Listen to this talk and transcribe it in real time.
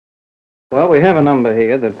Well, we have a number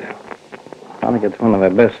here that I think it's one of our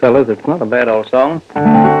best sellers. It's not a bad old song.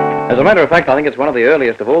 As a matter of fact, I think it's one of the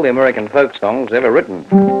earliest of all the American folk songs ever written.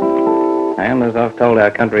 And as I've told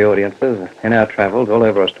our country audiences in our travels all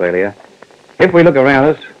over Australia, if we look around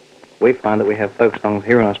us, we find that we have folk songs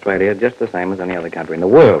here in Australia just the same as any other country in the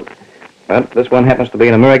world. But this one happens to be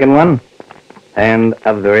an American one and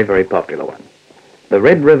a very, very popular one. The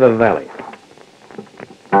Red River Valley.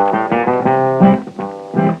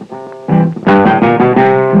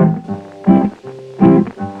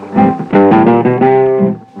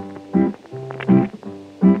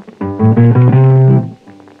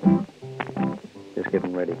 Just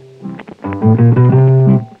getting ready.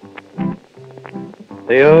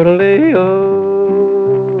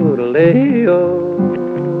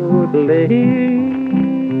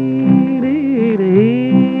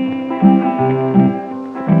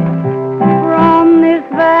 From this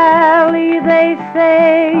valley they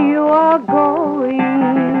say you are going.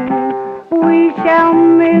 We shall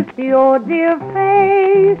miss your dear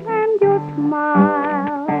face and your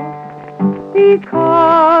smile,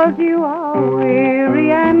 because you are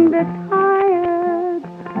weary and tired.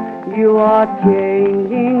 You are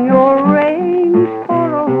changing your range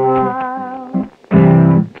for a while.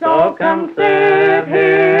 So come sit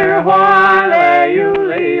here while you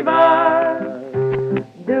leave us.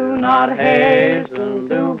 Do not hasten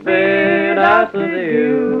to bid us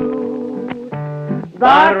adieu,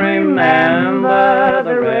 but remember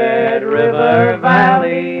the Red River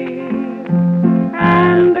Valley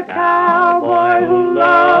and the cowboy who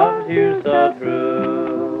loves you so true.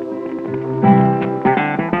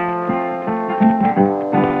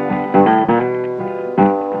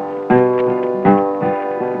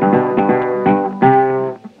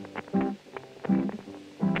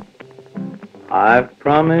 I've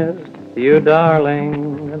promised you,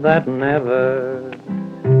 darling, that never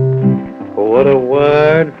would a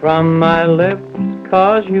word from my lips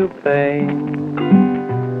cause you pain,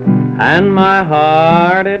 and my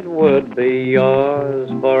heart it would be yours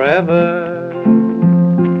forever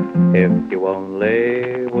if you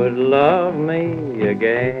only would love me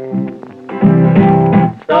again.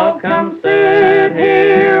 So come sit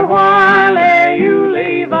here while you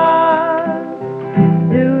leave us.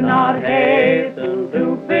 Do not hasten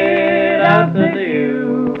to bid us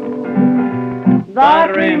adieu,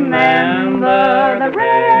 but remember the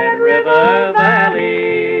Red River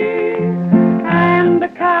Valley and the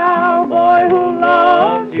cowboy who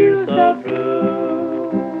loves you so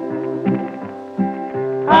true.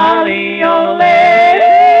 Holly, ole.